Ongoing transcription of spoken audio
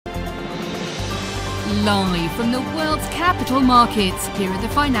Live from the world's capital markets, here are the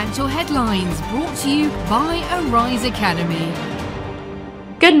financial headlines brought to you by Arise Academy.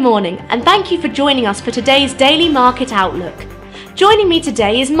 Good morning and thank you for joining us for today's Daily Market Outlook. Joining me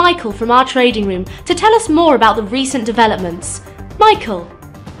today is Michael from our trading room to tell us more about the recent developments. Michael.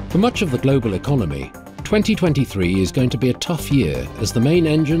 For much of the global economy, 2023 is going to be a tough year as the main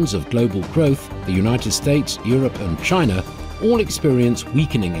engines of global growth, the United States, Europe and China, all experience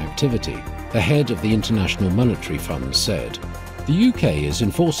weakening activity. The head of the International Monetary Fund said. The UK is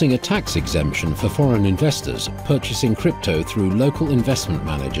enforcing a tax exemption for foreign investors purchasing crypto through local investment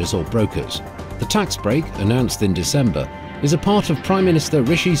managers or brokers. The tax break, announced in December, is a part of Prime Minister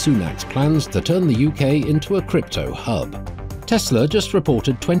Rishi Sunak's plans to turn the UK into a crypto hub. Tesla just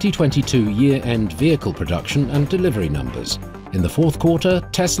reported 2022 year-end vehicle production and delivery numbers. In the fourth quarter,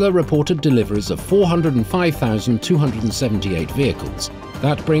 Tesla reported deliveries of 405,278 vehicles.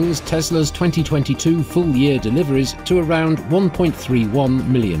 That brings Tesla's 2022 full-year deliveries to around 1.31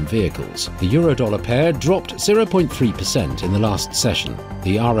 million vehicles. The euro-dollar pair dropped 0.3% in the last session.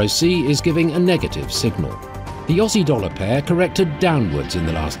 The ROC is giving a negative signal. The Aussie dollar pair corrected downwards in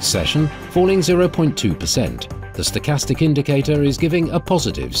the last session, falling 0.2%. The stochastic indicator is giving a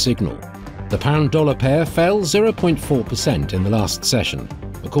positive signal. The pound-dollar pair fell 0.4% in the last session.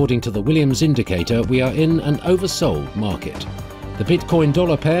 According to the Williams indicator, we are in an oversold market. The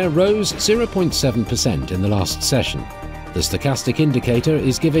Bitcoin-dollar pair rose 0.7% in the last session. The stochastic indicator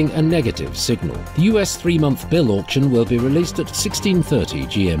is giving a negative signal. The US 3-month bill auction will be released at 16:30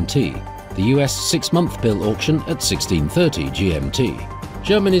 GMT. The US 6-month bill auction at 16:30 GMT.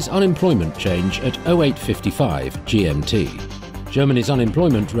 Germany's unemployment change at 08:55 GMT. Germany's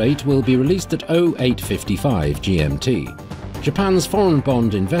unemployment rate will be released at 08:55 GMT. Japan's foreign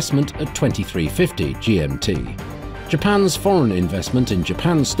bond investment at 23:50 GMT. Japan's foreign investment in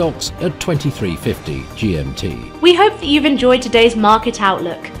Japan stocks at 23:50 GMT. We hope that you've enjoyed today's Market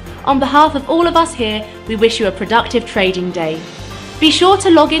Outlook. On behalf of all of us here, we wish you a productive trading day. Be sure to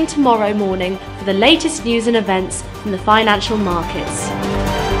log in tomorrow morning for the latest news and events from the financial markets.